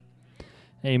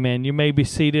Amen. You may be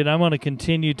seated. I'm going to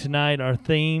continue tonight our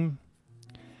theme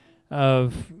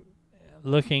of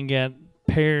looking at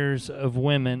pairs of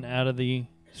women out of the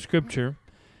Scripture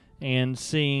and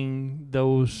seeing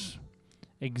those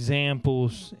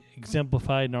examples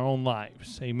exemplified in our own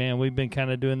lives. Amen. We've been kind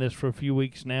of doing this for a few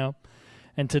weeks now.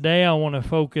 And today I want to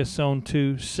focus on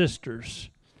two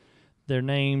sisters. Their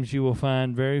names you will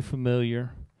find very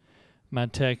familiar. My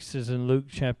text is in Luke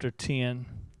chapter 10.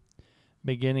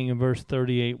 Beginning in verse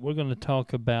 38, we're going to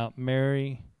talk about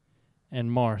Mary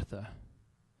and Martha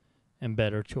and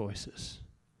better choices.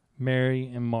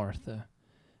 Mary and Martha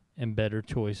and better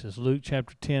choices. Luke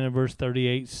chapter 10 and verse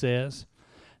 38 says,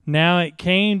 "Now it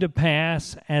came to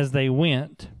pass as they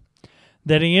went,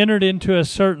 that he entered into a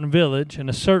certain village, and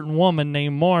a certain woman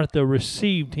named Martha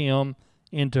received him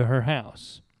into her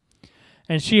house.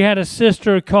 And she had a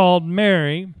sister called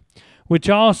Mary, which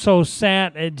also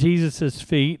sat at Jesus'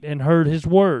 feet and heard his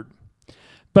word.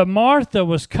 But Martha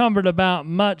was cumbered about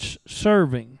much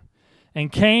serving, and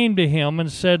came to him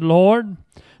and said, Lord,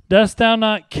 dost thou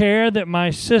not care that my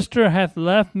sister hath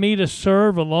left me to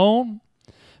serve alone?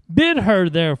 Bid her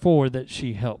therefore that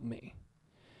she help me.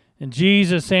 And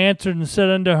Jesus answered and said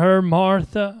unto her,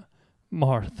 Martha,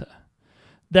 Martha,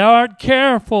 thou art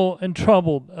careful and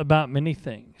troubled about many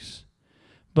things.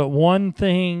 But one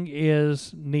thing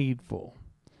is needful,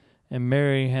 and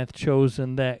Mary hath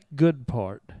chosen that good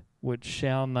part, which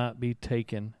shall not be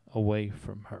taken away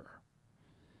from her."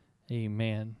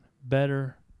 Amen.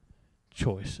 Better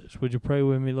choices. Would you pray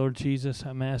with me, Lord Jesus?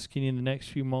 I'm asking you in the next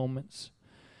few moments,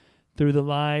 through the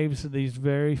lives of these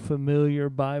very familiar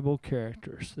Bible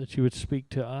characters, that you would speak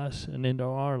to us and into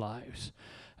our lives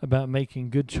about making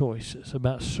good choices,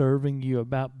 about serving you,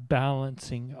 about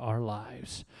balancing our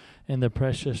lives. In the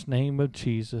precious name of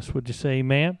Jesus, would you say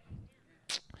amen?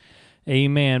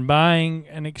 Amen. Buying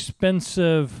an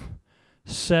expensive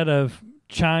set of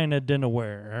china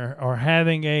dinnerware, or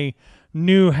having a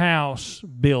new house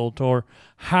built, or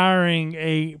hiring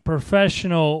a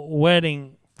professional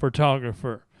wedding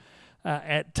photographer.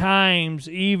 At times,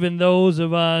 even those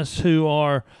of us who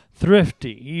are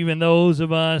thrifty, even those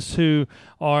of us who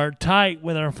are tight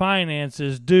with our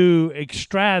finances, do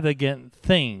extravagant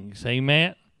things.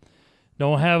 Amen.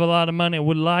 Don't have a lot of money.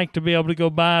 Would like to be able to go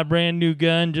buy a brand new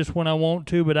gun just when I want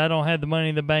to, but I don't have the money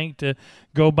in the bank to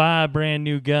go buy a brand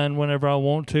new gun whenever I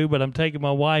want to. But I'm taking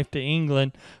my wife to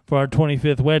England for our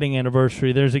 25th wedding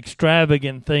anniversary. There's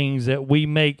extravagant things that we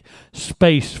make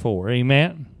space for.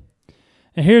 Amen.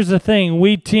 And here's the thing.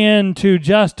 We tend to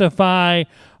justify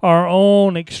our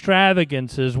own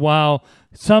extravagances while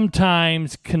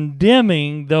sometimes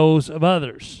condemning those of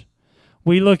others.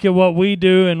 We look at what we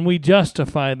do and we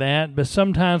justify that, but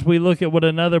sometimes we look at what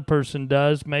another person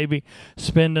does, maybe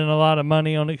spending a lot of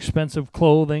money on expensive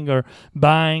clothing, or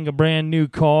buying a brand new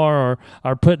car,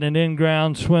 or putting an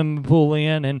in-ground swimming pool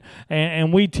in,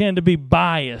 and we tend to be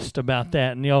biased about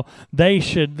that. And they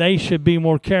should be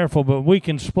more careful, but we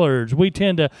can splurge. We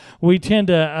tend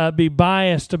to be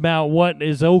biased about what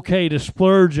is okay to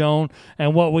splurge on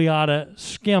and what we ought to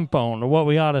skimp on, or what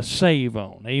we ought to save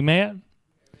on. Amen.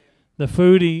 The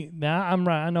foodie, now I'm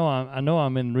right. I know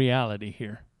I'm in reality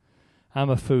here.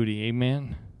 I'm a foodie,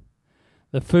 amen.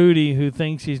 The foodie who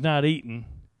thinks he's not eating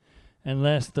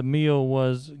unless the meal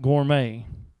was gourmet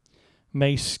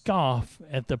may scoff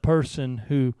at the person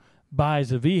who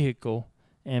buys a vehicle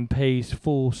and pays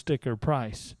full sticker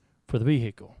price for the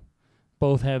vehicle.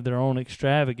 Both have their own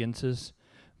extravagances.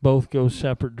 Both go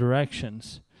separate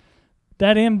directions.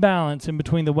 That imbalance in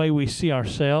between the way we see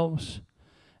ourselves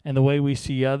and the way we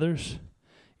see others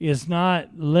is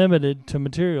not limited to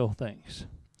material things.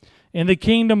 In the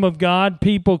kingdom of God,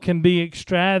 people can be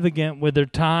extravagant with their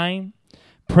time,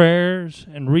 prayers,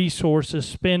 and resources,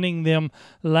 spending them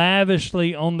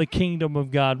lavishly on the kingdom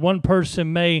of God. One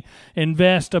person may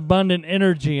invest abundant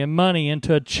energy and money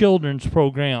into a children's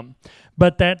program,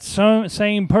 but that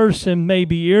same person may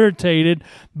be irritated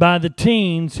by the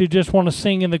teens who just want to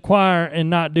sing in the choir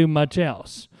and not do much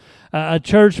else. A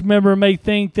church member may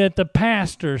think that the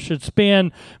pastor should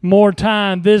spend more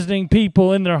time visiting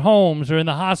people in their homes or in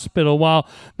the hospital, while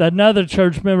another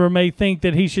church member may think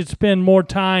that he should spend more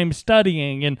time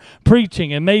studying and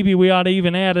preaching, and maybe we ought to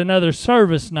even add another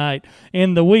service night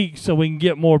in the week so we can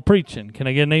get more preaching. Can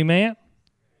I get an amen?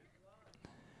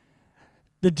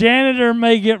 The janitor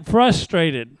may get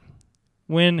frustrated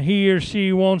when he or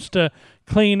she wants to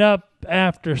clean up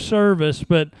after service,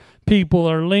 but people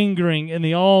are lingering in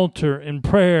the altar in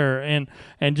prayer and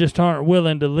just aren't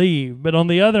willing to leave. But on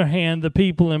the other hand, the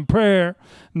people in prayer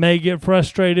may get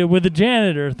frustrated with the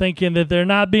janitor, thinking that they're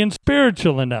not being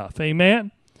spiritual enough.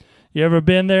 Amen? You ever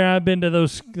been there? I've been to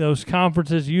those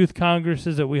conferences, youth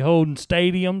congresses that we hold in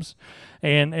stadiums,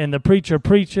 and the preacher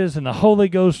preaches, and the Holy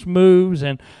Ghost moves,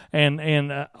 and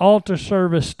altar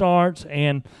service starts,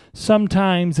 and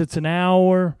sometimes it's an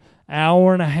hour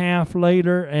and a half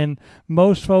later, and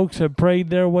most folks have prayed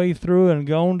their way through and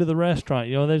gone to the restaurant.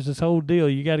 You know, there's this whole deal.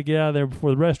 You got to get out of there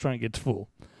before the restaurant gets full.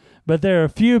 But there are a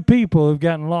few people who've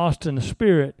gotten lost in the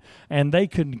Spirit, and they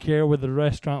couldn't care whether the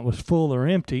restaurant was full or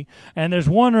empty. And there's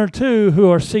one or two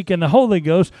who are seeking the Holy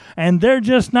Ghost, and they're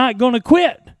just not going to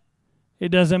quit. It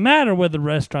doesn't matter whether the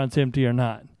restaurant's empty or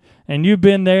not. And you've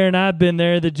been there, and I've been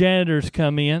there. The janitors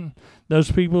come in.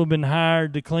 Those people have been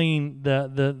hired to clean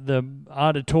the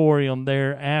auditorium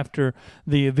there after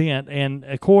the event. And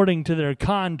according to their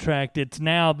contract, it's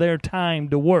now their time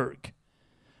to work.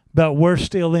 But we're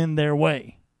still in their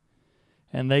way.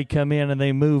 And they come in and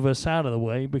they move us out of the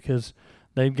way because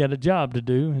they've got a job to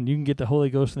do. And you can get the Holy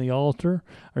Ghost in the altar,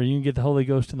 or you can get the Holy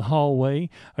Ghost in the hallway,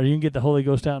 or you can get the Holy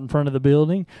Ghost out in front of the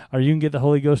building, or you can get the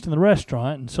Holy Ghost in the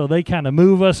restaurant. And so they kind of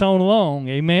move us on along.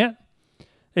 Amen?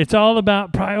 It's all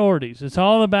about priorities. It's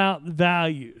all about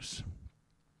values.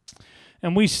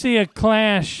 And we see a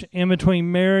clash in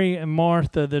between Mary and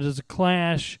Martha that is a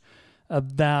clash of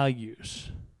values.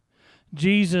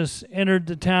 Jesus entered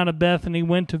the town of Bethany,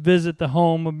 went to visit the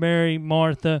home of Mary,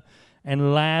 Martha,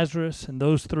 and Lazarus, and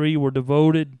those three were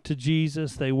devoted to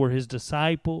Jesus. They were his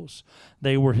disciples.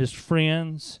 They were his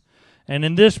friends. And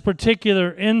in this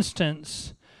particular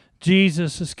instance,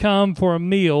 Jesus has come for a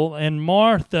meal, and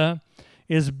Martha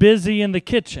is busy in the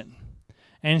kitchen,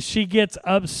 and she gets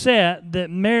upset that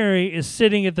Mary is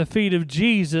sitting at the feet of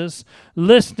Jesus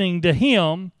listening to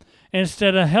him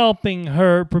instead of helping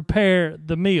her prepare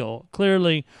the meal.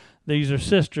 Clearly, these are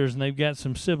sisters, and they've got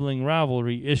some sibling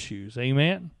rivalry issues.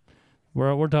 Amen?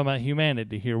 We're talking about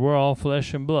humanity here. We're all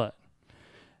flesh and blood.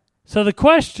 So the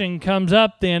question comes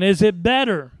up then, is it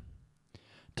better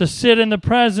to sit in the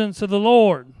presence of the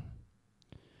Lord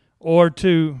or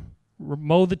to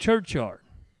mow the churchyard?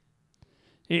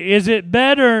 Is it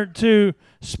better to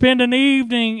spend an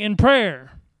evening in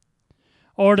prayer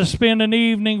or to spend an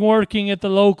evening working at the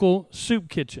local soup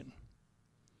kitchen?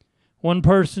 One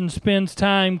person spends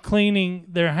time cleaning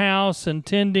their house and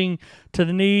tending to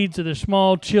the needs of their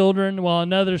small children, while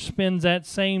another spends that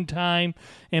same time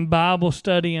in Bible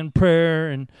study and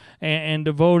prayer and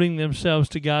devoting themselves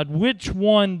to God. Which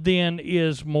one then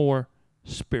is more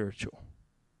spiritual?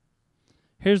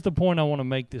 Here's the point I want to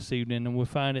make this evening, and we'll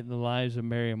find it in the lives of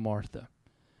Mary and Martha.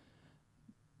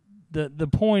 The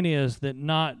point is that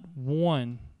not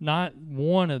one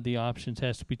of the options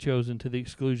has to be chosen to the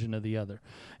exclusion of the other.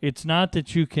 It's not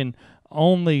that you can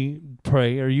only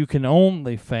pray, or you can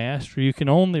only fast, or you can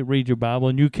only read your Bible,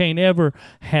 and you can't ever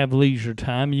have leisure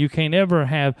time, you can't ever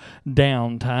have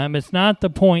downtime. It's not the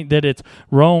point that it's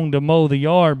wrong to mow the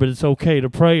yard, but it's okay to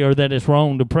pray, or that it's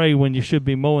wrong to pray when you should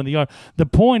be mowing the yard. The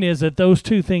point is that those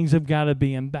two things have got to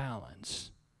be in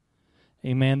balance.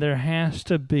 Amen. There has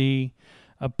to be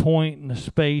a point and a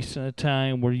space and a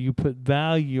time where you put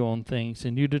value on things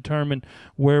and you determine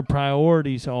where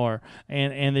priorities are,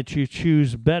 and that you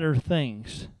choose better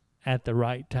things at the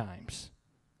right times.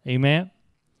 Amen?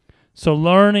 So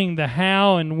learning the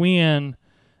how and when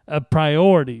of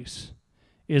priorities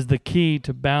is the key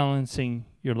to balancing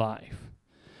your life.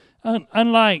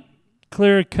 Unlike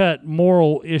clear-cut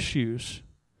moral issues,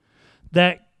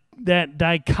 that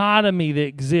dichotomy that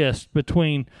exists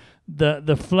between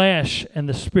the flesh and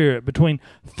the spirit, between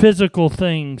physical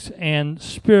things and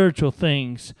spiritual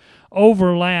things,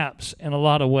 overlaps in a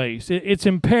lot of ways. It's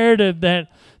imperative that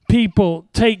people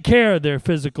take care of their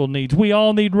physical needs. We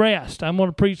all need rest. I'm going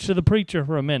to preach to the preacher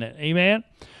for a minute. Amen?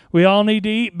 We all need to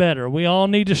eat better. We all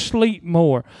need to sleep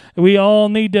more. We all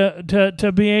need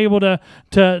to be able to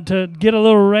get a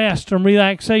little rest and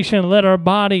relaxation and let our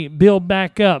body build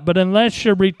back up. But unless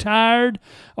you're retired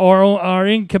or are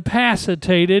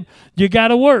incapacitated, you got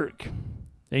to work.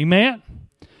 Amen?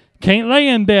 Can't lay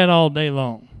in bed all day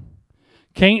long.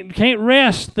 Can't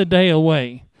rest the day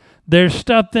away. There's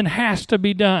stuff that has to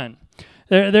be done.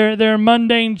 There are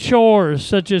mundane chores,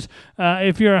 such as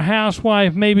if you're a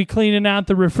housewife, maybe cleaning out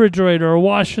the refrigerator or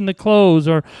washing the clothes,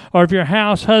 or if you're a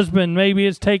house husband, maybe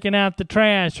it's taking out the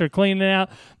trash or cleaning out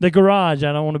the garage.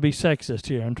 I don't want to be sexist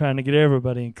here. I'm trying to get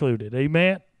everybody included.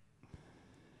 Amen?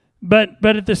 But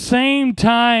at the same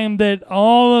time that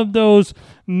all of those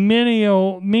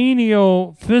menial,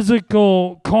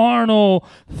 physical, carnal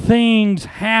things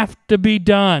have to be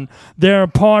done, they're a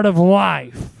part of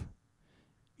life.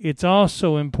 It's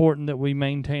also important that we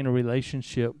maintain a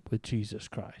relationship with Jesus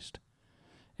Christ.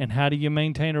 And how do you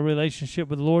maintain a relationship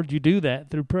with the Lord? You do that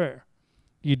through prayer.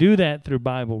 You do that through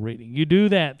Bible reading. You do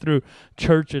that through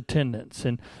church attendance.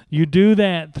 And you do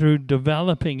that through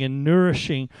developing and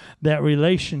nourishing that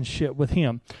relationship with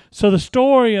Him. So the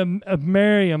story of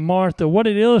Mary and Martha, what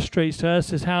it illustrates to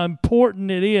us is how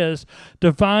important it is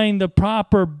to find the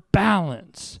proper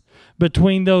balance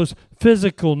between those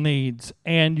physical needs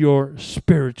and your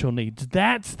spiritual needs.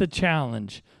 That's the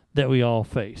challenge that we all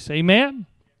face. Amen?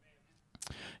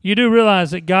 You do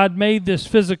realize that God made this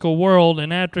physical world,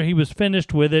 and after He was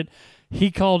finished with it,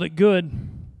 He called it good.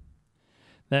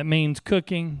 That means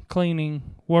cooking,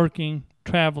 cleaning, working,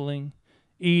 traveling,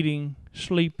 eating,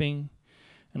 sleeping,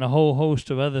 and a whole host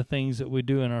of other things that we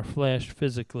do in our flesh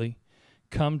physically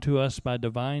come to us by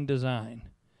divine design,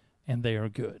 and they are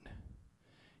good.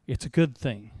 It's a good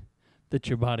thing that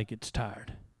your body gets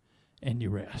tired and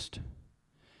you rest.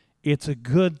 It's a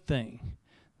good thing.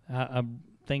 I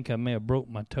think I may have broke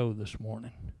my toe this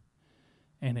morning,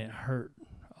 and it hurt.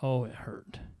 Oh, it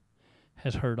hurt.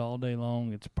 Has hurt all day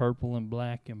long. It's purple and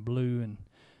black and blue, and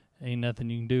ain't nothing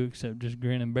you can do except just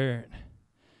grin and bear it.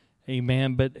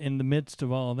 Amen. But in the midst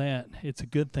of all that, it's a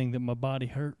good thing that my body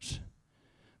hurts,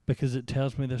 because it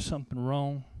tells me there's something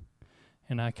wrong,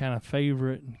 and I kind of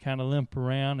favor it and kind of limp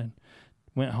around, and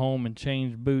went home and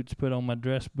changed boots, put on my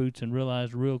dress boots, and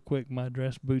realized real quick my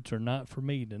dress boots are not for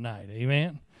me tonight.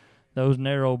 Amen. Those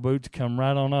narrow boots come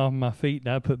right on off my feet,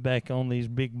 and I put back on these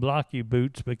big blocky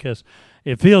boots because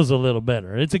it feels a little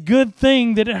better. It's a good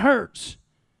thing that it hurts.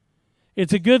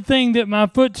 It's a good thing that my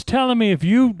foot's telling me if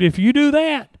you do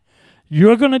that,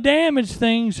 you're going to damage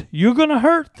things. You're going to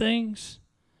hurt things.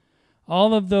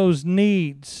 All of those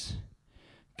needs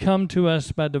come to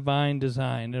us by divine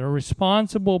design. And a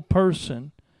responsible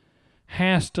person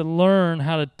has to learn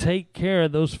how to take care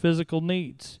of those physical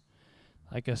needs.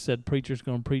 Like I said, preacher's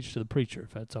going to preach to the preacher,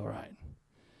 if that's all right.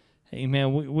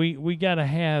 Amen. We got to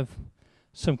have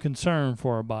some concern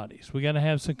for our bodies. We got to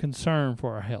have some concern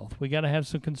for our health. We got to have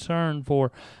some concern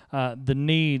for the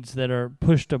needs that are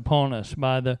pushed upon us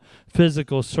by the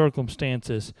physical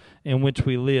circumstances in which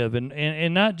we live.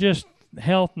 And not just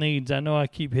health needs. I know I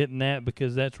keep hitting that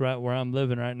because that's right where I'm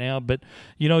living right now. But,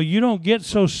 you know, you don't get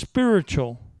so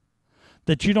spiritual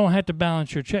that you don't have to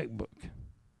balance your checkbook.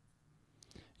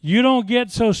 You don't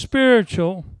get so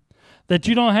spiritual that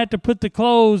you don't have to put the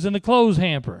clothes in the clothes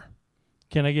hamper.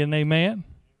 Can I get an amen?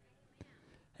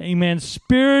 Amen.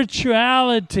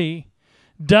 Spirituality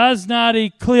does not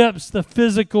eclipse the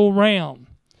physical realm.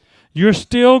 You're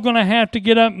still going to have to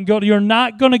get up and go. You're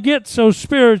not going to get so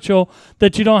spiritual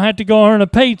that you don't have to go earn a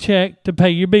paycheck to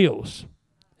pay your bills.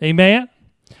 Amen?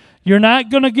 You're not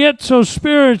going to get so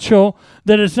spiritual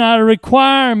that it's not a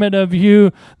requirement of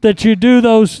you that you do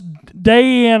those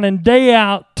day in and day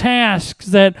out tasks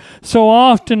that so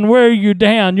often wear you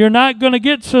down. You're not going to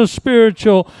get so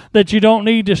spiritual that you don't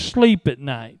need to sleep at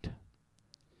night.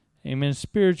 Amen.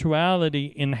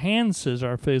 Spirituality enhances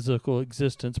our physical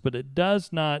existence, but it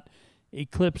does not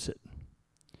eclipse it.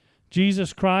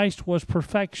 Jesus Christ was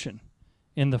perfection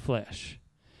in the flesh.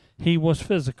 He was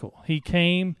physical. He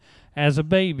came as a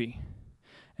baby.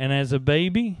 And as a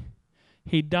baby,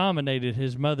 He dominated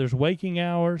His mother's waking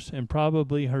hours and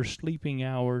probably her sleeping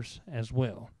hours as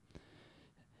well.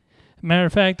 Matter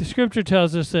of fact, the Scripture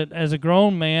tells us that as a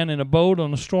grown man in a boat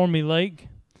on a stormy lake,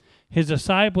 His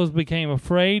disciples became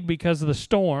afraid because of the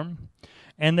storm,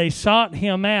 and they sought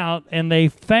Him out, and they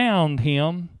found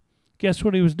Him. Guess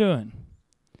what He was doing?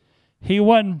 He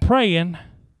wasn't praying.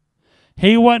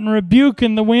 He wasn't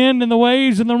rebuking the wind and the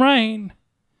waves and the rain.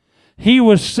 He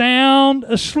was sound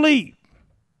asleep.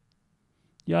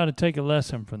 You ought to take a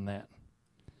lesson from that.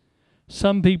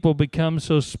 Some people become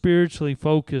so spiritually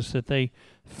focused that they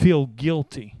feel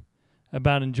guilty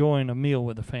about enjoying a meal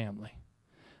with a family,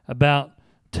 about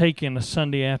taking a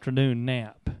Sunday afternoon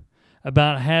nap,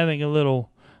 about having a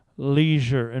little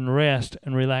leisure and rest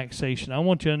and relaxation. I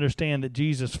want you to understand that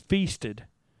Jesus feasted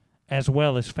as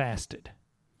well as fasted.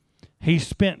 He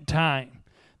spent time.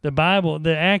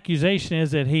 The accusation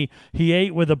is that he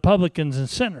ate with the publicans and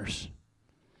sinners.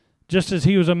 Just as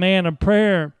He was a man of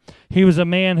prayer, He was a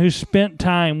man who spent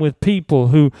time with people,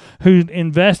 who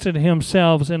invested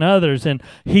Himself in others, and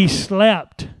He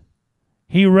slept.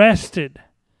 He rested.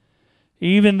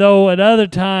 Even though at other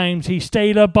times He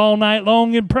stayed up all night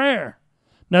long in prayer.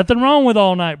 Nothing wrong with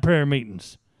all-night prayer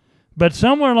meetings. But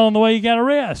somewhere along the way you got to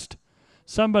rest.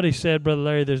 Somebody said, Brother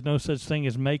Larry, there's no such thing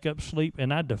as make-up sleep,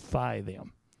 and I defy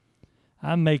them.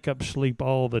 I make up sleep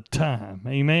all the time.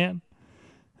 Amen?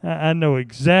 I know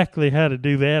exactly how to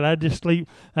do that. I just sleep.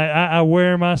 I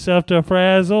wear myself to a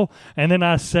frazzle, and then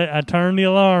I turn the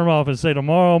alarm off and say,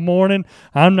 tomorrow morning,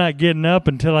 I'm not getting up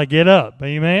until I get up.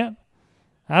 Amen?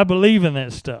 I believe in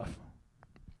that stuff.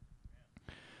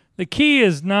 The key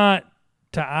is not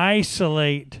to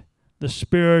isolate the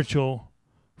spiritual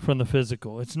from the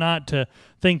physical. It's not to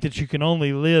think that you can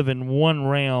only live in one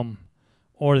realm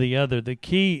or the other. The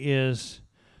key is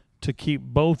to keep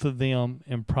both of them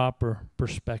in proper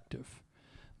perspective.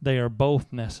 They are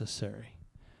both necessary.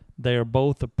 They are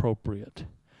both appropriate.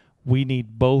 We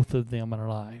need both of them in our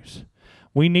lives.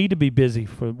 We need to be busy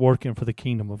for working for the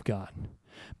kingdom of God.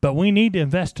 But we need to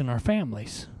invest in our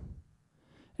families.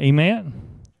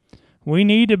 Amen? We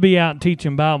need to be out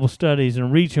teaching Bible studies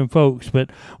and reaching folks, but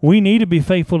we need to be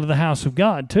faithful to the house of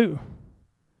God too.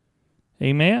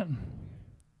 Amen?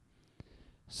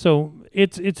 So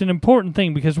it's an important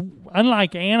thing, because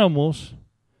unlike animals,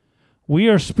 we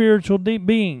are spiritual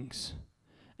beings,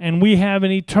 and we have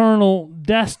an eternal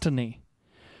destiny.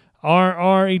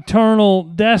 Our eternal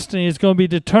destiny is going to be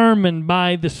determined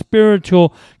by the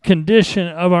spiritual condition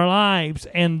of our lives,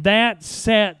 and that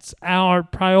sets our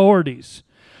priorities.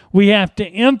 We have to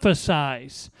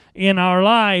emphasize in our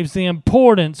lives the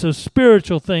importance of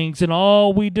spiritual things in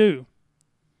all we do.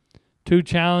 Two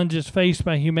challenges faced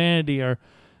by humanity are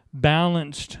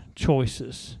balanced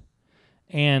choices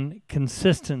and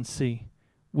consistency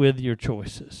with your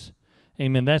choices.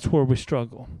 Amen. That's where we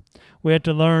struggle. We have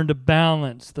to learn to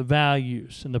balance the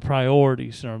values and the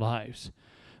priorities in our lives.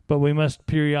 But we must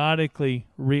periodically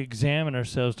re-examine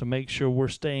ourselves to make sure we're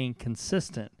staying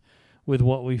consistent with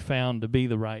what we found to be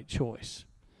the right choice.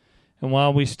 And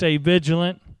while we stay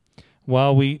vigilant,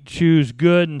 while we choose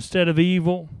good instead of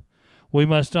evil, we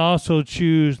must also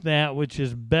choose that which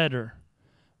is better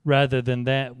rather than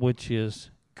that which is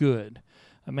good.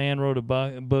 A man wrote a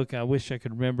book, I wish I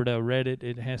could remember it. I read it.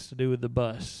 It has to do with the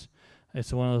bus.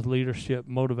 It's one of those leadership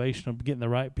motivational, getting the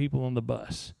right people on the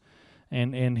bus.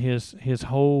 And his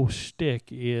whole shtick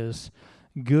is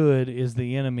good is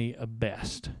the enemy of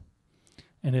best.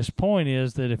 And his point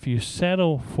is that if you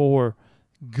settle for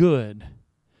good,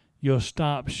 you'll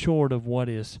stop short of what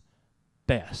is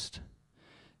best.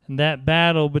 And that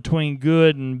battle between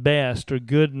good and best, or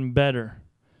good and better,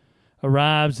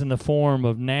 arrives in the form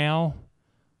of now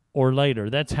or later.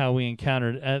 That's how we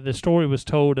encountered it. The story was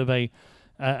told of a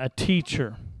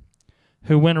teacher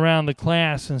who went around the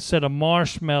class and set a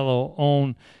marshmallow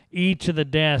on each of the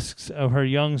desks of her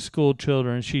young school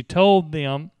children. She told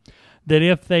them that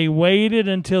if they waited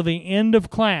until the end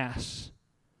of class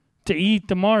to eat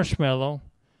the marshmallow,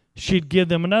 she'd give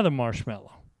them another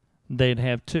marshmallow. They'd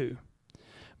have two.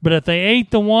 But if they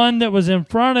ate the one that was in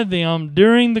front of them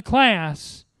during the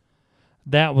class,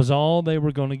 that was all they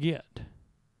were going to get.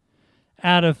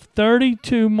 Out of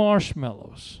 32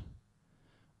 marshmallows,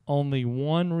 only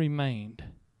one remained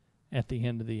at the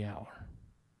end of the hour.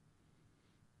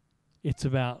 It's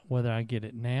about whether I get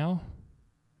it now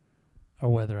or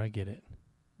whether I get it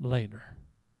later.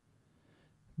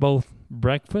 Both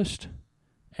breakfast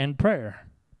and prayer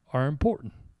are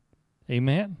important.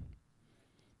 Amen?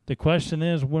 The question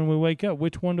is, when we wake up,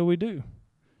 which one do we do?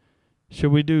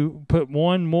 Should we put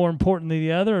one more important than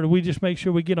the other, or do we just make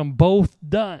sure we get them both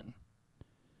done?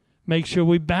 Make sure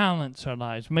we balance our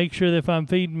lives. Make sure that if I'm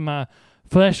feeding my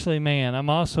fleshly man, I'm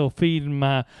also feeding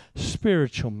my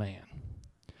spiritual man.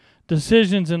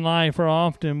 Decisions in life are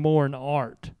often more an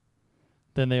art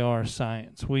than they are a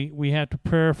science. We have to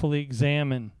prayerfully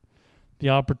examine the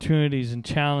opportunities and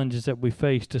challenges that we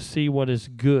face to see what is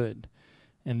good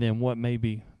and then what may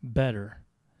be better,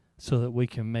 so that we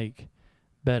can make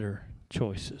better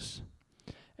choices.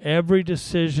 Every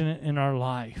decision in our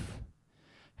life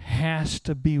has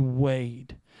to be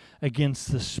weighed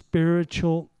against the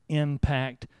spiritual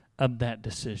impact of that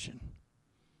decision.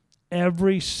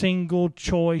 Every single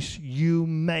choice you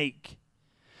make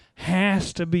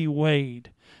has to be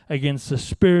weighed against the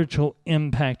spiritual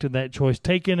impact of that choice.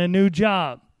 Taking a new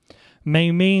job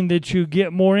may mean that you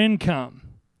get more income,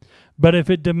 but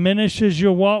if it diminishes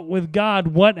your walk with God,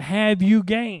 what have you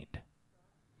gained?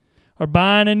 Or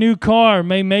buying a new car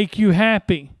may make you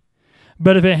happy,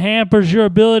 but if it hampers your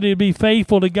ability to be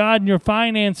faithful to God in your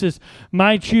finances,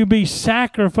 might you be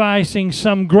sacrificing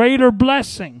some greater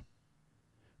blessing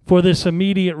for this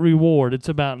immediate reward? It's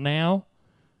about now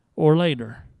or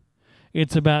later.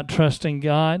 It's about trusting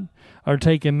God or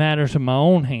taking matters in my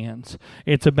own hands.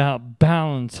 It's about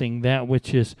balancing that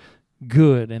which is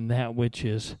good and that which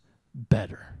is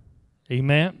better.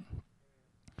 Amen?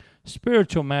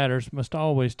 Spiritual matters must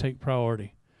always take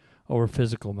priority over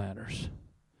physical matters.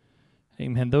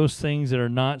 Amen. Those things that are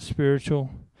not spiritual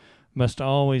must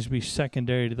always be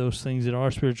secondary to those things that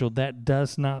are spiritual. That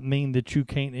does not mean that you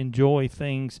can't enjoy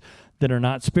things that are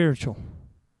not spiritual.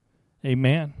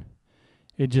 Amen.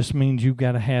 It just means you've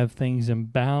got to have things in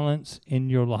balance in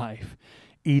your life.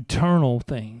 Eternal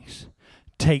things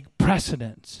take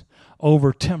precedence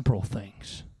over temporal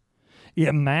things.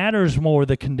 It matters more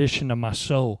the condition of my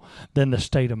soul than the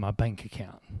state of my bank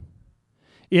account.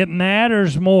 It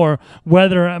matters more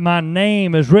whether my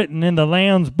name is written in the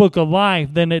Lamb's Book of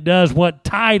Life than it does what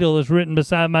title is written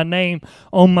beside my name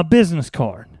on my business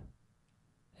card.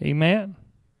 Amen?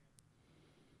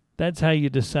 That's how you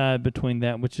decide between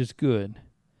that which is good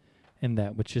and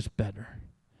that which is better.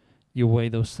 You weigh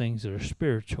those things that are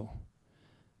spiritual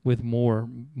with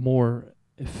more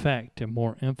effect and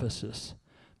more emphasis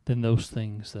than those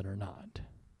things that are not.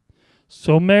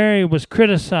 So Mary was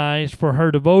criticized for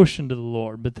her devotion to the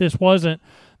Lord, but this wasn't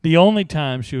the only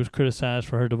time she was criticized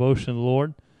for her devotion to the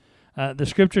Lord. The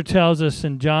scripture tells us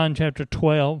in John chapter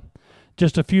 12,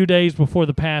 just a few days before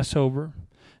the Passover,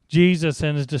 Jesus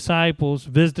and his disciples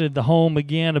visited the home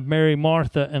again of Mary,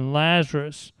 Martha, and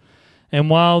Lazarus. And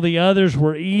while the others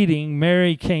were eating,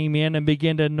 Mary came in and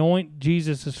began to anoint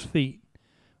Jesus' feet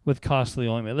with costly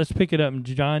ointment. Let's pick it up in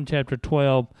John chapter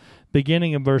 12,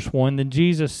 beginning in verse 1. Then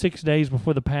Jesus, 6 days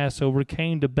before the Passover,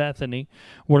 came to Bethany,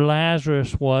 where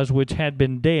Lazarus was, which had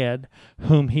been dead,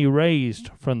 whom he raised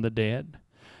from the dead.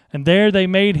 And there they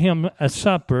made him a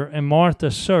supper, and Martha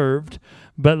served,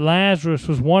 but Lazarus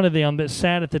was one of them that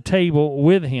sat at the table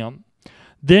with him.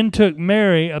 Then took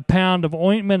Mary a pound of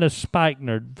ointment of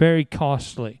spikenard, very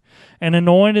costly, and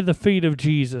anointed the feet of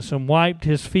Jesus, and wiped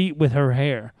his feet with her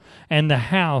hair. And the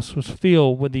house was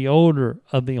filled with the odor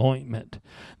of the ointment.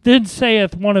 Then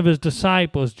saith one of his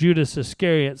disciples, Judas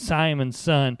Iscariot, Simon's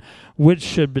son, which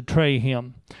should betray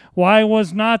him, Why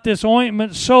was not this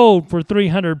ointment sold for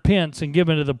 300 pence and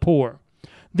given to the poor?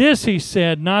 This he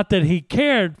said, not that he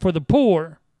cared for the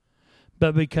poor,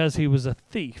 but because he was a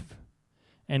thief.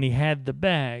 And he had the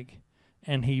bag,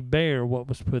 and he bare what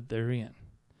was put therein.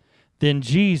 Then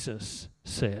Jesus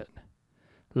said,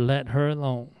 Let her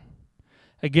alone.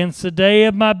 Against the day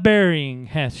of my burying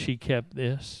hath she kept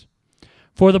this.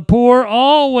 For the poor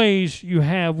always you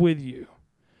have with you,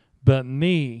 but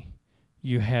me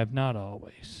you have not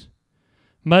always.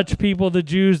 Much people, the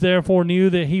Jews, therefore knew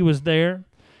that he was there,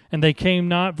 and they came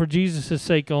not for Jesus'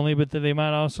 sake only, but that they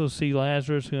might also see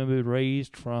Lazarus, whom had been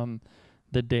raised from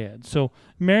the dead. So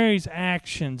Mary's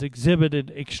actions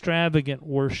exhibited extravagant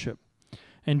worship.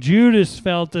 And Judas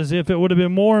felt as if it would have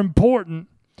been more important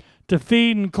to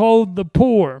feed and clothe the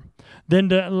poor than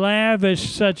to lavish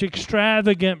such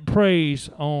extravagant praise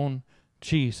on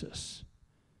Jesus.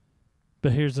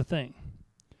 But here's the thing.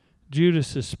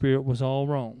 Judas's spirit was all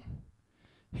wrong.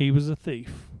 He was a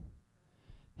thief.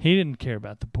 He didn't care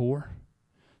about the poor.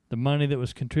 The money that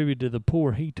was contributed to the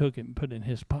poor, he took it and put it in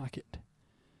his pocket.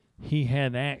 He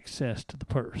had access to the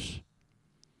purse.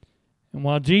 And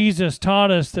while Jesus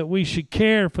taught us that we should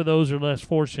care for those who are less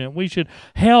fortunate, we should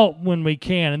help when we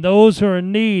can, and those who are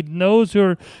in need, and those who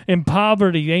are in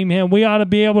poverty, amen, we ought to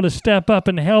be able to step up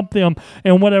and help them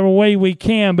in whatever way we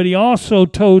can. But he also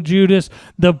told Judas,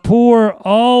 the poor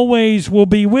always will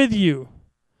be with you,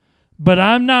 but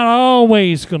I'm not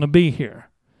always going to be here.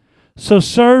 So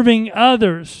serving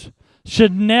others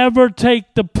should never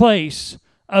take the place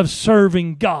of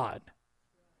serving God.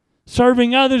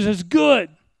 Serving others is good.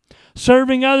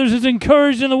 Serving others is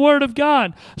encouraged in the Word of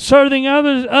God. Serving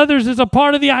others is a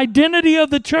part of the identity of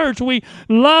the church. We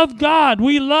love God,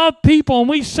 we love people, and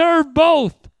we serve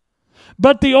both.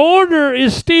 But the order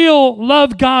is still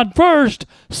love God first,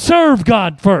 serve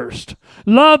God first.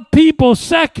 Love people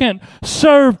second,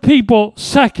 serve people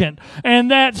second. And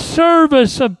that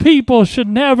service of people should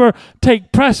never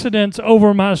take precedence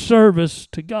over my service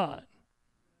to God.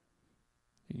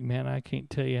 Man, I can't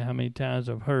tell you how many times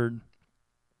I've heard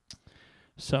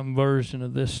some version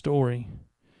of this story.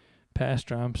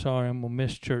 Pastor, I'm sorry, I'm going to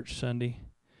miss church Sunday.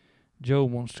 Joe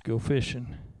wants to go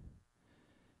fishing,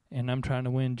 and I'm trying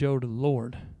to win Joe to the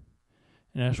Lord,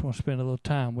 and I just want to spend a little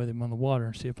time with him on the water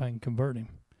and see if I can convert him.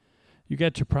 You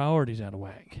got your priorities out of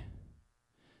whack.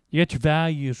 You got your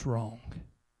values wrong.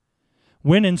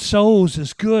 Winning souls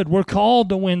is good. We're called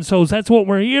to win souls. That's what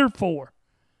we're here for.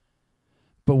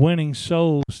 But winning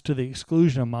souls to the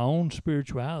exclusion of my own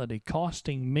spirituality,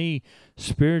 costing me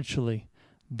spiritually,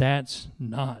 that's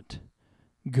not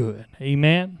good.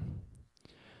 Amen?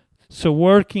 So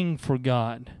working for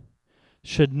God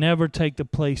should never take the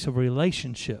place of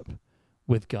relationship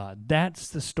with God. That's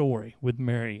the story with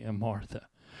Mary and Martha.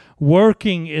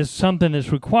 Working is something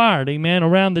that's required, amen.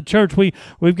 Around the church,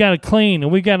 we've got to clean,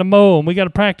 and we've got to mow, and we've got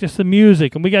to practice the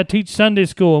music, and we've got to teach Sunday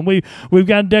school, and we've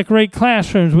got to decorate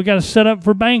classrooms, we've got to set up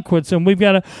for banquets, and we've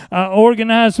got to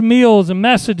organize meals and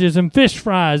messages and fish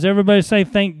fries. Everybody say,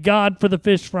 thank God for the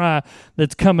fish fry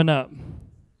that's coming up.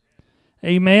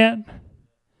 Amen.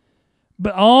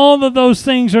 But all of those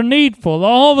things are needful.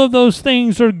 All of those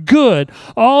things are good.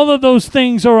 All of those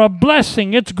things are a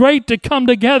blessing. It's great to come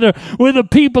together with the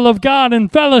people of God in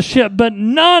fellowship, but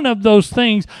none of those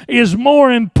things is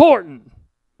more important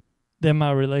than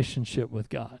my relationship with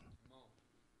God.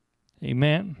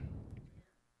 Amen.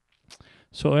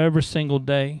 So every single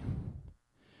day,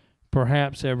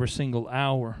 perhaps every single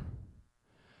hour,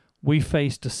 we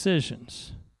face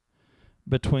decisions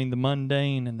between the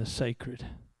mundane and the sacred,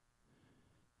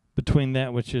 between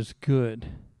that which is good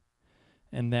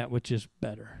and that which is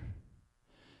better.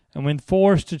 And when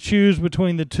forced to choose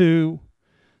between the two,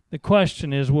 the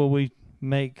question is, will we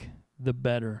make the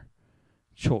better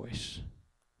choice?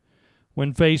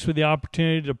 When faced with the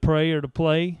opportunity to pray or to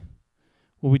play,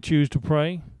 will we choose to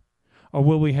pray, or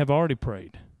will we have already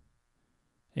prayed?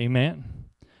 Amen.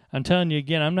 I'm telling you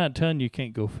again, I'm not telling you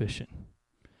can't go fishing.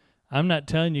 I'm not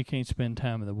telling you can't spend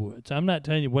time in the woods. I'm not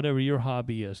telling you whatever your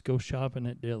hobby is, go shopping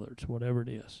at Dillard's, whatever it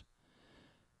is.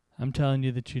 I'm telling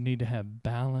you that you need to have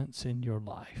balance in your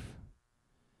life.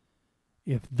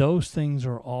 If those things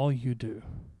are all you do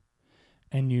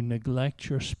and you neglect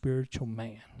your spiritual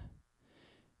man,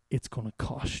 it's going to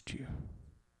cost you.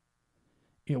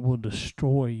 It will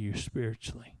destroy you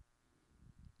spiritually.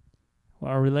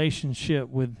 Our relationship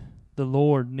with the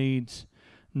Lord needs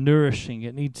nourishing.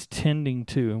 It needs tending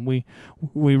to. And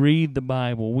we read the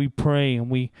Bible, we pray, and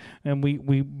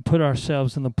we put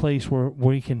ourselves in the place where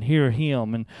we can hear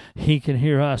Him and He can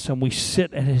hear us, and we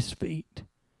sit at His feet.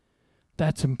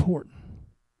 That's important.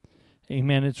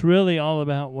 Amen. It's really all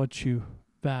about what you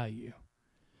value,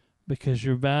 because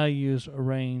your values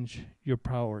arrange your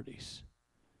priorities.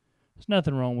 There's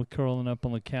nothing wrong with curling up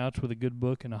on the couch with a good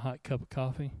book and a hot cup of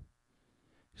coffee,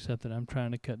 except that I'm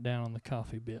trying to cut down on the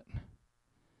coffee bit.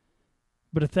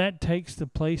 But if that takes the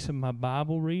place of my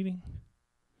Bible reading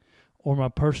or my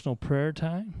personal prayer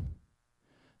time,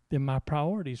 then my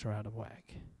priorities are out of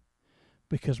whack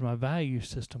because my value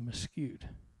system is skewed.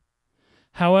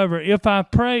 However, if I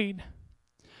prayed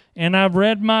and I've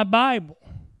read my Bible,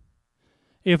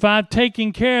 if I've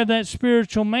taken care of that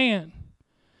spiritual man,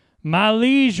 my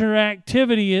leisure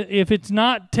activity, if it's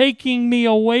not taking me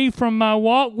away from my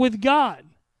walk with God,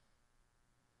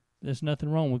 there's nothing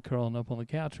wrong with curling up on the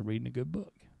couch and reading a good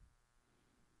book.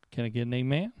 Can I get an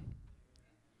amen?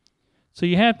 So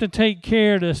you have to take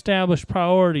care to establish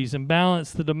priorities and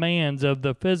balance the demands of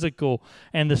the physical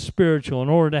and the spiritual in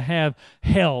order to have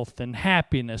health and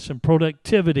happiness and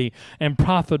productivity and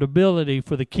profitability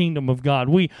for the kingdom of God.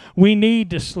 We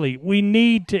need to sleep. We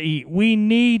need to eat. We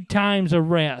need times of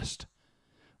rest.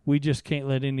 We just can't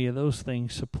let any of those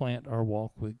things supplant our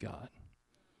walk with God.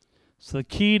 So the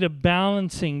key to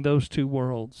balancing those two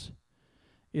worlds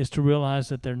is to realize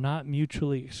that they're not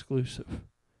mutually exclusive.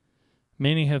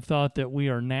 Many have thought that we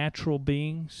are natural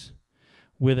beings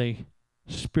with a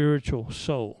spiritual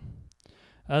soul.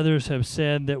 Others have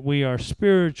said that we are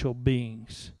spiritual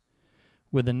beings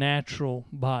with a natural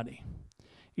body.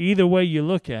 Either way you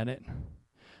look at it,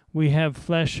 we have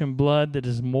flesh and blood that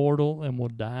is mortal and will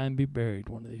die and be buried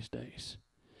one of these days.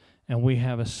 And we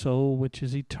have a soul which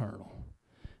is eternal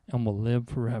and will live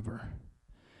forever.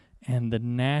 And the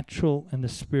natural and the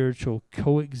spiritual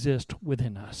coexist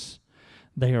within us.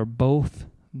 They are both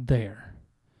there.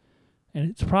 And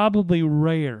it's probably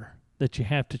rare that you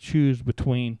have to choose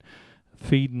between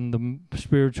feeding the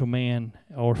spiritual man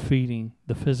or feeding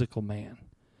the physical man.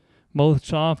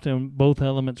 Most often, both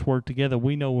elements work together.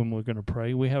 We know when we're going to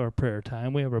pray. We have our prayer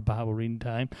time. We have our Bible reading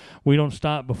time. We don't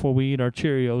stop before we eat our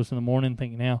Cheerios in the morning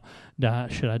thinking, now,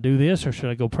 should I do this or should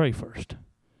I go pray first?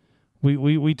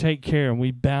 We take care and we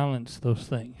balance those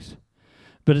things.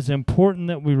 But it's important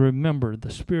that we remember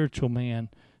the spiritual man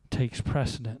takes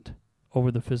precedent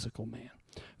over the physical man.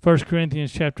 1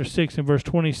 Corinthians chapter 6 and verse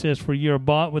 20 says, "For ye are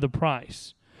bought with a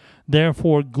price.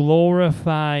 Therefore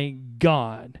glorify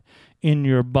God in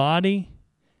your body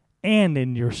and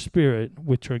in your spirit,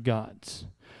 which are God's."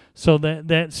 So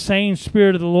that same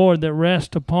Spirit of the Lord that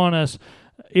rests upon us,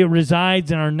 it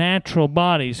resides in our natural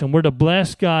bodies, and we're to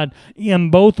bless God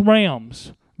in both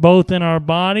realms, both in our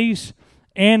bodies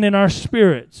and in our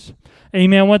spirits.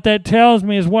 Amen. What that tells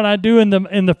me is what I do in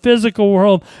the physical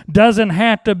world doesn't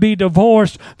have to be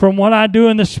divorced from what I do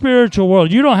in the spiritual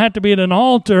world. You don't have to be at an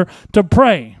altar to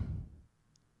pray.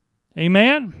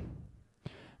 Amen.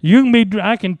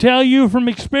 I can tell you from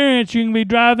experience, you can be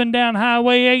driving down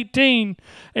Highway 18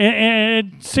 at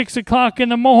 6 o'clock in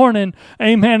the morning,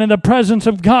 amen, in the presence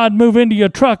of God, move into your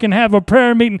truck and have a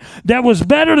prayer meeting that was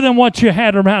better than what you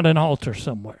had around an altar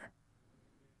somewhere.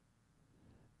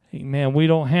 Amen. We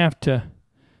don't have to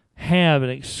have an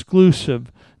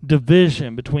exclusive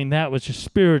division between that which is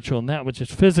spiritual and that which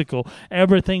is physical.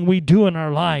 Everything we do in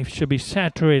our life should be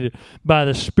saturated by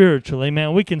the spiritual.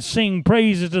 Amen. We can sing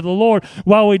praises to the Lord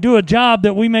while we do a job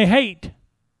that we may hate.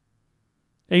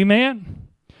 Amen.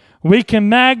 We can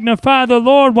magnify the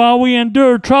Lord while we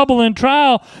endure trouble and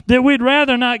trial that we'd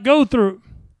rather not go through.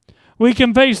 We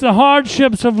can face the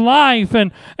hardships of life,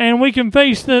 and we can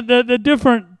face the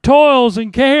different toils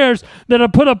and cares that are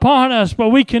put upon us, but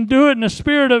we can do it in the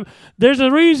spirit of... There's a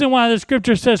reason why the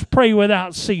Scripture says pray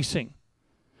without ceasing.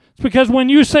 It's because when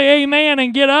you say amen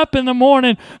and get up in the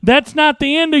morning, that's not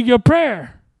the end of your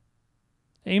prayer.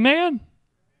 Amen?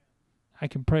 I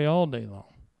can pray all day long.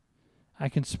 I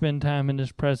can spend time in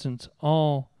His presence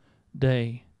all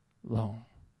day long.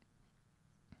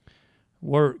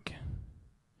 Work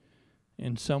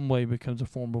in some way becomes a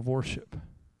form of worship.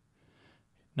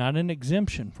 Not an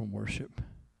exemption from worship.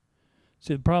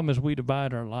 See, the problem is we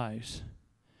divide our lives.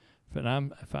 If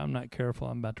I'm not careful,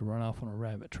 I'm about to run off on a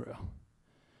rabbit trail.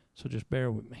 So just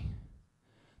bear with me.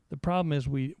 The problem is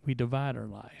we divide our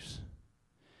lives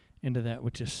into that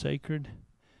which is sacred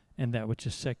and that which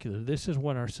is secular. This is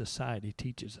what our society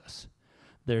teaches us.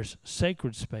 There's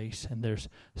sacred space and there's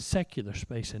secular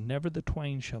space, and never the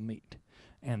twain shall meet.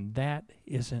 And that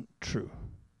isn't true.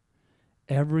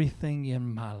 Everything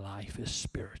in my life is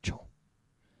spiritual.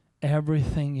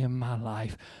 Everything in my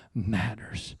life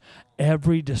matters.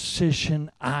 Every decision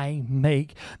I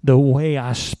make, the way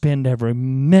I spend every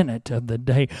minute of the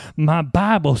day. My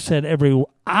Bible said every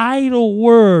idle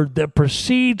word that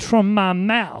proceeds from my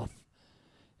mouth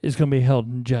is going to be held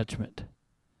in judgment.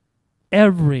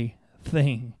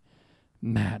 Everything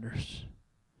matters.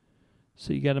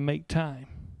 So you got to make time.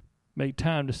 Make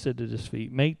time to sit at His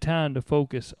feet. Make time to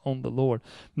focus on the Lord.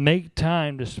 Make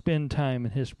time to spend time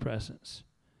in His presence.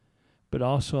 But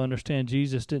also understand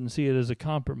Jesus didn't see it as a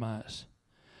compromise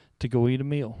to go eat a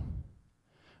meal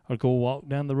or go walk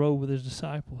down the road with His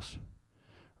disciples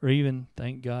or even,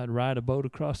 thank God, ride a boat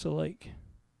across the lake.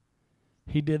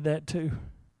 He did that too.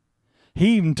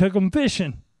 He even took them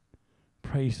fishing.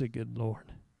 Praise the good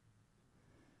Lord.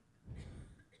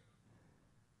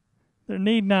 There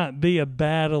need not be a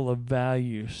battle of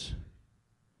values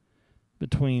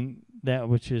between that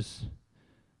which is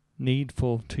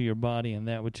needful to your body and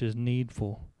that which is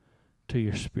needful to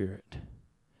your spirit.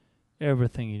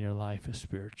 Everything in your life is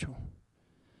spiritual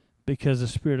because the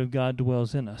Spirit of God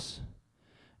dwells in us,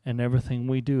 and everything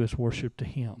we do is worship to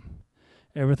Him.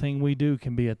 Everything we do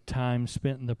can be a time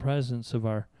spent in the presence of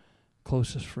our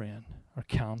closest friend, our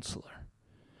counselor.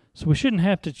 So we shouldn't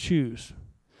have to choose.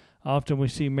 Often we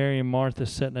see Mary and Martha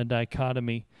set in a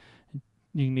dichotomy.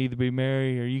 You can either be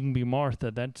Mary or you can be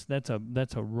Martha. That's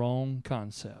a wrong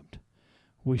concept.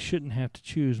 We shouldn't have to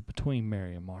choose between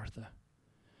Mary and Martha.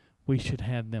 We should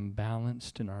have them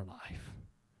balanced in our life.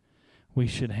 We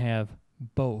should have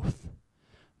both.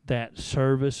 That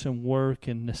service and work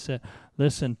and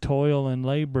listen, toil and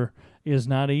labor is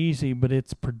not easy, but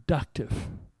it's productive.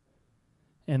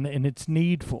 And it's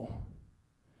needful.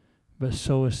 But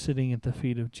so is sitting at the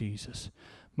feet of Jesus.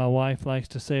 My wife likes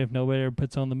to say if nobody ever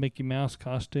puts on the Mickey Mouse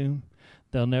costume,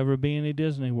 there'll never be any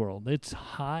Disney World. It's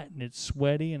hot and it's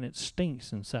sweaty and it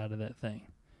stinks inside of that thing.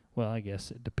 Well, I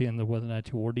guess it depends on whether or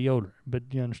not you wore deodorant, but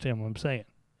you understand what I'm saying.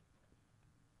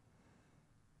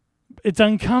 It's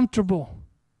uncomfortable,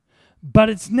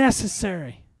 but it's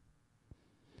necessary.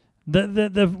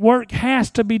 The work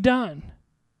has to be done.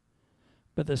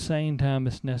 But at the same time,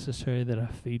 it's necessary that I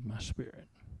feed my spirit.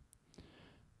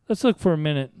 Let's look for a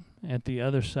minute at the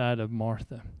other side of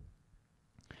Martha.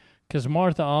 Because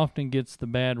Martha often gets the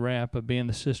bad rap of being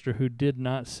the sister who did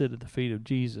not sit at the feet of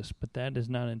Jesus, but that is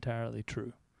not entirely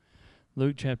true.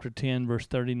 Luke chapter 10, verse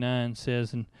 39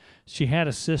 says, and she had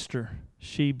a sister,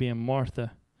 she being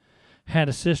Martha, had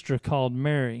a sister called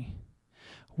Mary,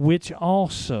 which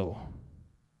also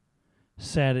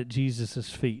sat at Jesus'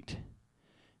 feet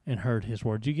and heard His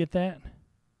word. Did you get that?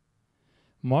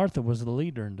 Martha was the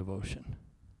leader in devotion.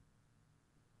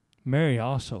 Mary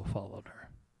also followed her.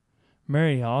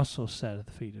 Mary also sat at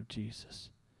the feet of Jesus.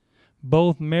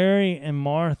 Both Mary and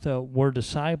Martha were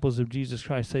disciples of Jesus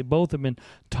Christ. They both have been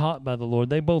taught by the Lord.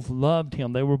 They both loved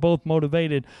Him. They were both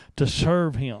motivated to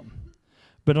serve Him.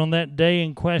 But on that day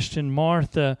in question,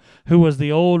 Martha, who was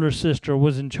the older sister,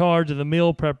 was in charge of the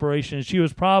meal preparation. She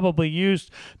was probably used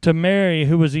to Mary,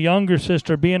 who was the younger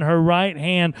sister, being her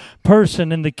right-hand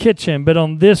person in the kitchen. But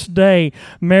on this day,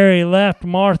 Mary left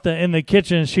Martha in the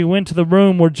kitchen. She went to the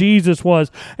room where Jesus was,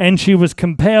 and she was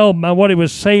compelled by what He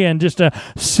was saying just to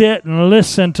sit and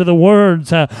listen to the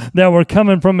words that were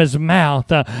coming from His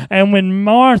mouth. And when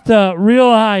Martha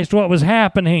realized what was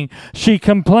happening, she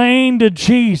complained to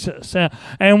Jesus.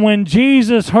 And when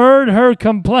Jesus heard her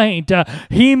complaint,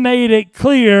 he made it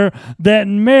clear that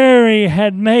Mary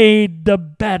had made the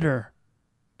better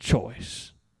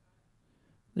choice.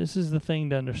 This is the thing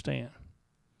to understand.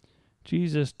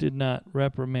 Jesus did not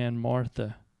reprimand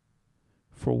Martha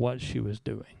for what she was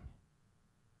doing.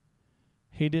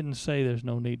 He didn't say there's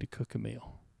no need to cook a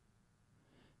meal.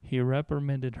 He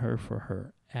reprimanded her for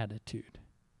her attitude.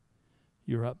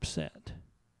 You're upset.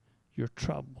 You're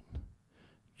troubled.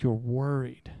 You're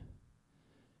worried.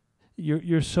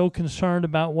 You're so concerned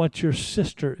about what your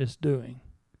sister is doing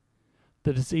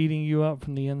that it's eating you up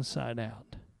from the inside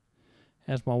out.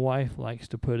 As my wife likes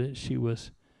to put it, she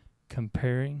was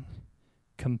comparing,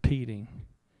 competing,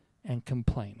 and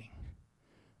complaining.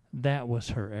 That was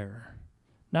her error.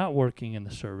 Not working in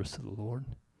the service of the Lord.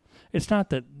 It's not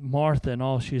that Martha and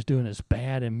all she was doing is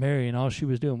bad and Mary and all she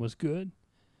was doing was good.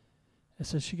 It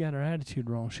says she got her attitude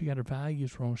wrong. She got her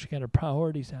values wrong. She got her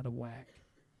priorities out of whack.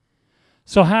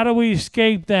 So how do we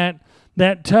escape that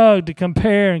tug to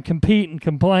compare and compete and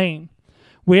complain?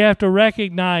 We have to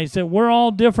recognize that we're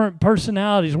all different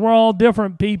personalities. We're all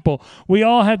different people. We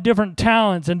all have different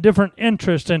talents and different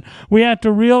interests. And we have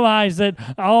to realize that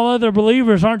all other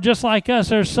believers aren't just like us.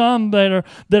 There's some that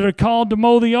are called to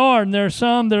mow the yard. And there are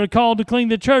some that are called to clean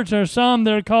the church. There are some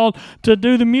that are called to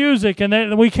do the music. And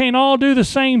that we can't all do the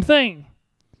same thing.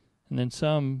 And then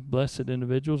some blessed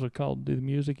individuals are called to do the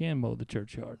music and mow the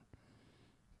churchyard.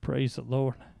 Praise the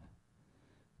Lord.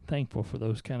 Thankful for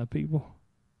those kind of people.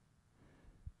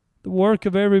 The work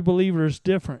of every believer is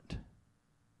different.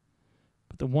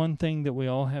 But the one thing that we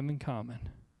all have in common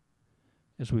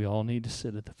is we all need to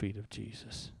sit at the feet of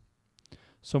Jesus.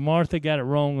 So Martha got it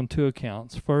wrong on two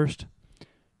accounts. First,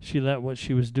 she let what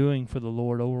she was doing for the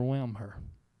Lord overwhelm her.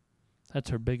 That's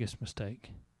her biggest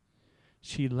mistake.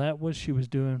 She let what she was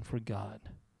doing for God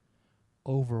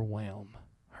overwhelm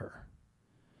her.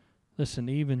 Listen,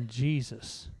 even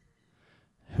Jesus,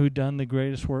 who done the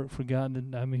greatest work for God,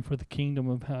 for the kingdom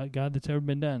of God that's ever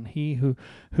been done. He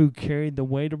who carried the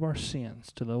weight of our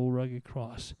sins to the old rugged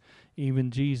cross.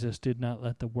 Even Jesus did not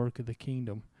let the work of the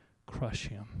kingdom crush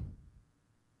him.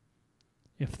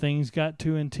 If things got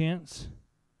too intense,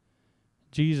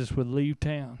 Jesus would leave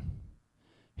town.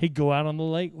 He'd go out on the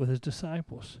lake with his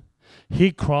disciples.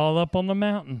 He'd crawl up on the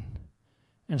mountain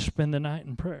and spend the night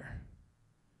in prayer.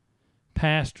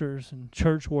 Pastors and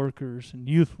church workers and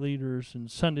youth leaders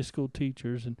and Sunday school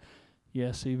teachers and,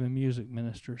 yes, even music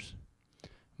ministers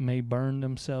may burn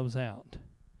themselves out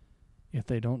if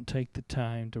they don't take the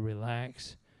time to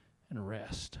relax and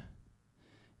rest.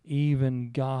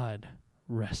 Even God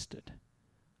rested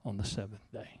on the seventh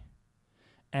day.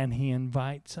 And he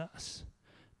invites us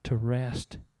to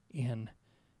rest in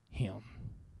him.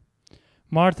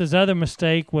 Martha's other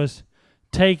mistake was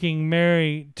taking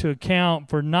Mary to account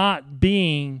for not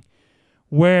being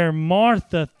where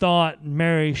Martha thought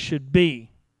Mary should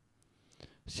be.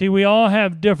 See, we all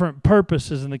have different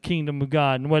purposes in the kingdom of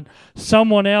God, and what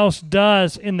someone else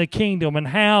does in the kingdom and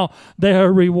how they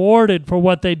are rewarded for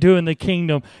what they do in the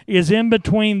kingdom is in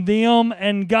between them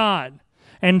and God.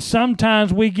 And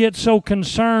sometimes we get so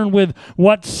concerned with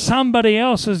what somebody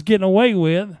else is getting away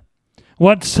with,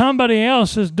 what somebody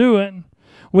else is doing.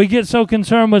 We get so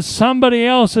concerned with somebody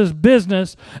else's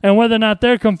business and whether or not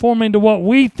they're conforming to what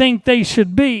we think they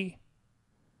should be,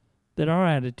 that our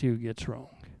attitude gets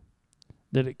wrong,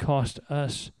 that it costs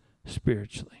us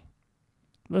spiritually.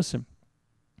 Listen,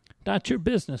 not your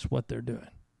business what they're doing.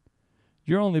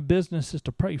 Your only business is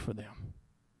to pray for them.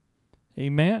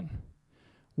 Amen?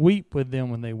 Weep with them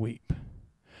when they weep.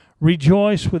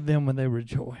 Rejoice with them when they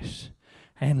rejoice.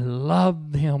 And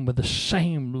love them with the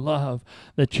same love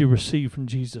that you receive from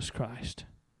Jesus Christ.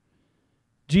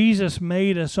 Jesus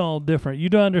made us all different. You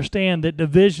do understand that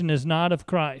division is not of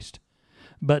Christ,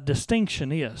 but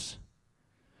distinction is.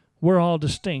 We're all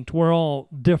distinct. We're all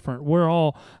different. We're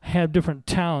all have different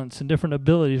talents and different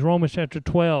abilities. Romans chapter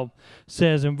 12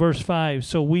 says in verse 5,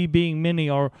 so we being many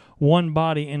are one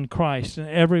body in Christ, and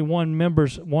every one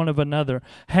members one of another,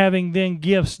 having then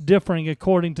gifts differing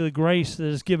according to the grace that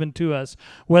is given to us.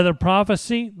 Whether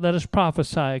prophecy, let us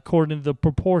prophesy according to the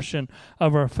proportion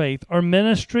of our faith. Or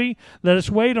ministry, let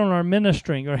us wait on our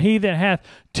ministering. Or he that hath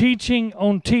teaching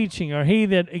on teaching. Or he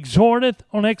that exhorteth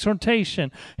on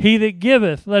exhortation. He that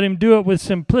giveth, let him do it with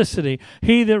simplicity.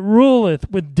 He that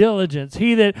ruleth with diligence.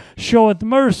 He that showeth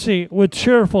mercy with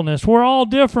cheerfulness. We're all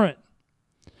different.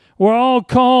 We're all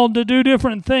called to do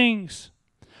different things.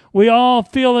 We all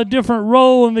feel a different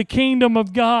role in the kingdom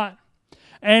of God.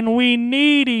 And we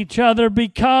need each other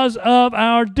because of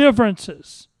our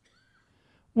differences.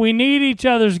 We need each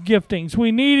other's giftings.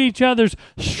 We need each other's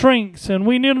strengths, and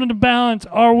we need to balance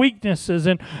our weaknesses.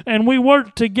 And we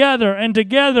work together, and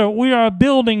together we are a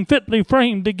building fitly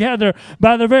framed together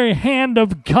by the very hand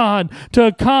of God to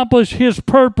accomplish His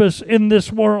purpose in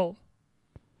this world.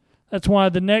 That's why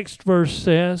the next verse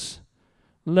says,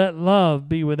 let love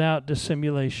be without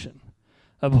dissimulation.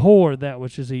 Abhor that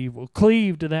which is evil.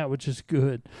 Cleave to that which is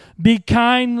good. Be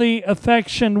kindly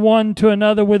affectioned one to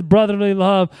another with brotherly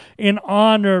love, in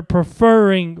honor,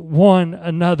 preferring one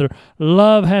another.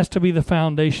 Love has to be the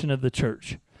foundation of the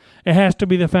church. It has to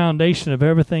be the foundation of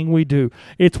everything we do.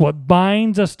 It's what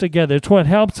binds us together. It's what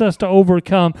helps us to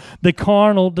overcome the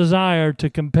carnal desire to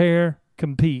compare,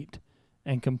 compete,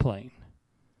 and complain.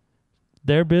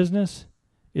 Their business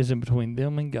is in between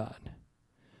them and God.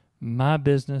 My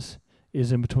business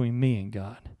is in between me and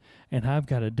God. And I've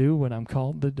got to do what I'm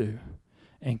called to do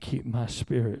and keep my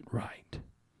spirit right.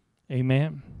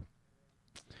 Amen.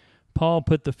 Paul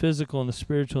put the physical and the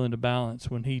spiritual into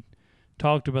balance when he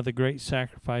talked about the great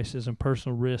sacrifices and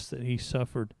personal risks that he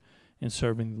suffered in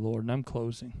serving the Lord. And I'm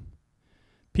closing.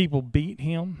 People beat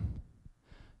him.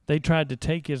 They tried to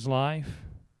take his life.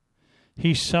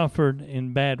 He suffered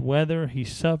in bad weather. He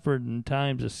suffered in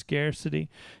times of scarcity.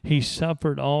 He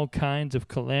suffered all kinds of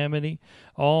calamity,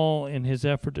 all in his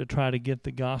effort to try to get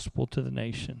the gospel to the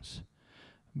nations.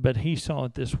 But he saw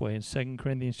it this way in 2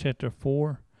 Corinthians chapter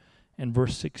 4 and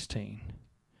verse 16.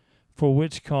 For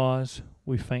which cause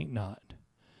we faint not.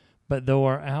 But though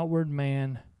our outward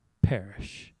man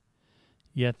perish,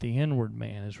 yet the inward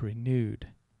man is renewed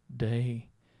day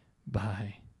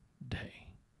by day.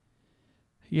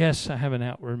 Yes, I have an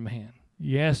outward man.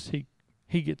 Yes,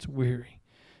 he gets weary.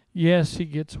 Yes, he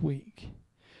gets weak.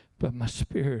 But my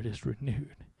spirit is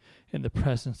renewed in the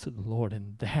presence of the Lord,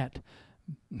 and that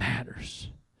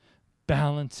matters.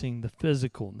 Balancing the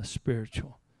physical and the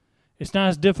spiritual. It's not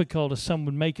as difficult as some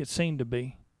would make it seem to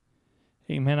be.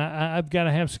 Amen. I've got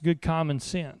to have some good common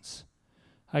sense.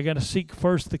 I got to seek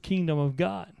first the kingdom of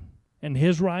God and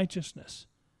His righteousness.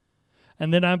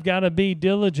 And then I've got to be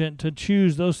diligent to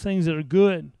choose those things that are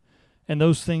good and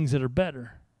those things that are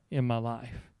better in my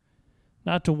life.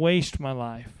 Not to waste my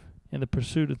life in the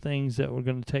pursuit of things that were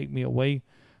going to take me away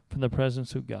from the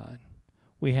presence of God.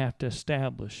 We have to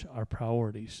establish our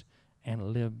priorities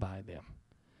and live by them.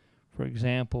 For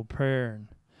example, prayer and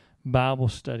Bible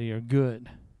study are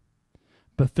good.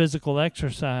 But physical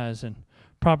exercise and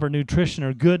proper nutrition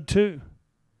are good too.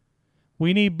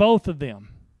 We need both of them.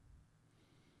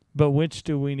 But which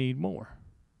do we need more?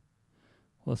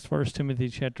 Well, it's 1 Timothy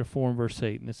chapter 4 and verse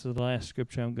 8, and this is the last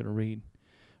scripture I'm going to read.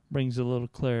 Brings a little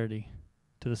clarity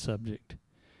to the subject.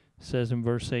 It says in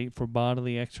verse 8, for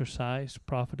bodily exercise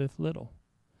profiteth little,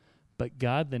 but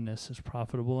godliness is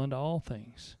profitable unto all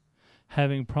things,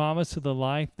 having promise of the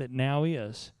life that now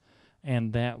is,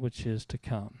 and that which is to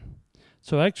come.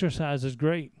 So exercise is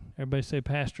great. Everybody say,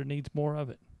 Pastor needs more of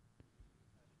it.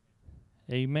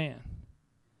 Amen.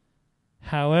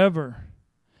 However,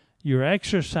 your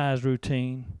exercise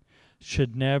routine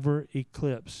should never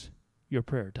eclipse your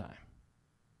prayer time.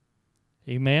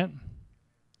 Amen?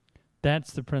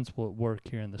 That's the principle at work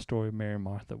here in the story of Mary and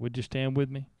Martha. Would you stand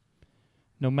with me?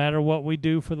 No matter what we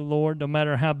do for the Lord, no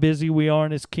matter how busy we are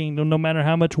in His kingdom, no matter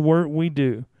how much work we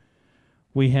do,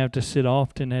 we have to sit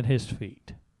often at His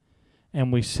feet.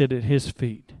 And we sit at His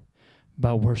feet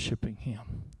by worshiping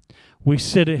Him. We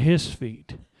sit at His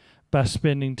feet by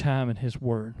spending time in His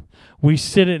Word. We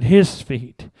sit at His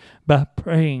feet by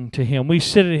praying to Him. We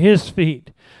sit at His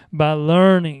feet by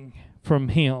learning from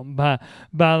Him, by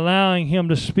allowing Him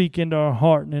to speak into our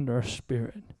heart and into our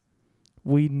spirit.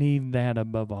 We need that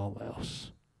above all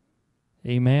else.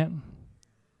 Amen?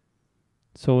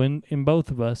 So in both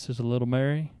of us, there's a little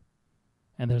Mary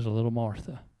and there's a little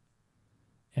Martha.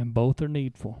 And both are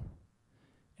needful.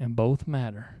 And both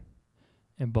matter.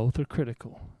 And both are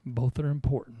critical. Both are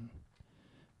important.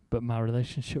 But my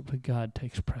relationship with God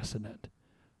takes precedent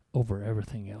over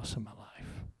everything else in my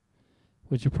life.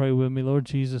 Would you pray with me? Lord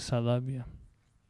Jesus, I love You.